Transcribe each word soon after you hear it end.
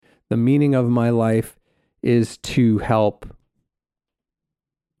The meaning of my life is to help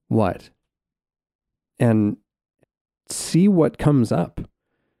what? And see what comes up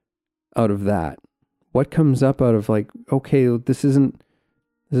out of that. What comes up out of like, okay, this isn't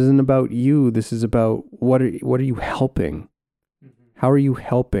about you. This is about what are you helping? How are you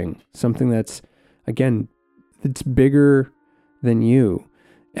helping? Something that's, again, it's bigger than you.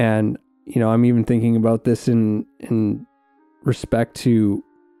 And, I'm even thinking about this in respect to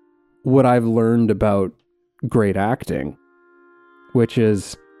what I've learned about great acting, which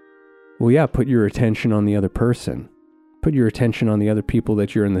is, put your attention on the other person. Put your attention on the other people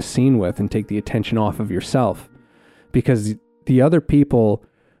that you're in the scene with and take the attention off of yourself, because the other people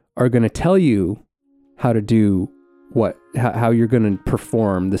are going to tell you how to do how you're going to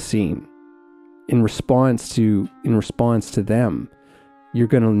perform the scene. In response to them, you're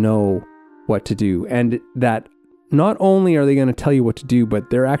going to know what to do. And that not only are they going to tell you what to do, but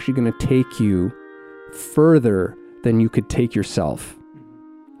they're actually going to take you further than you could take yourself.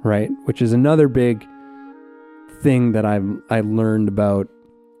 Right? Which is another big thing that I learned about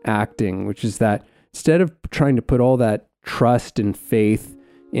acting, which is that instead of trying to put all that trust and faith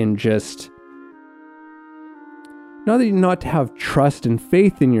in just, not to have trust and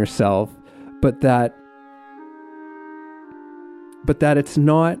faith in yourself, but that it's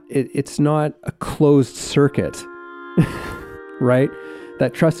not a closed circuit, right?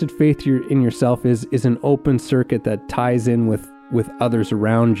 That trusted faith in yourself is an open circuit that ties in with others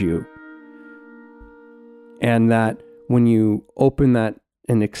around you. And that when you open that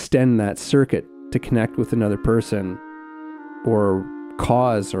and extend that circuit to connect with another person or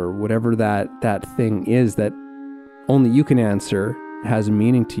cause or whatever that thing is that only you can answer, has a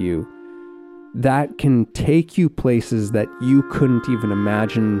meaning to you, that can take you places that you couldn't even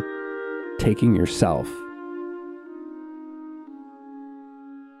imagine taking yourself.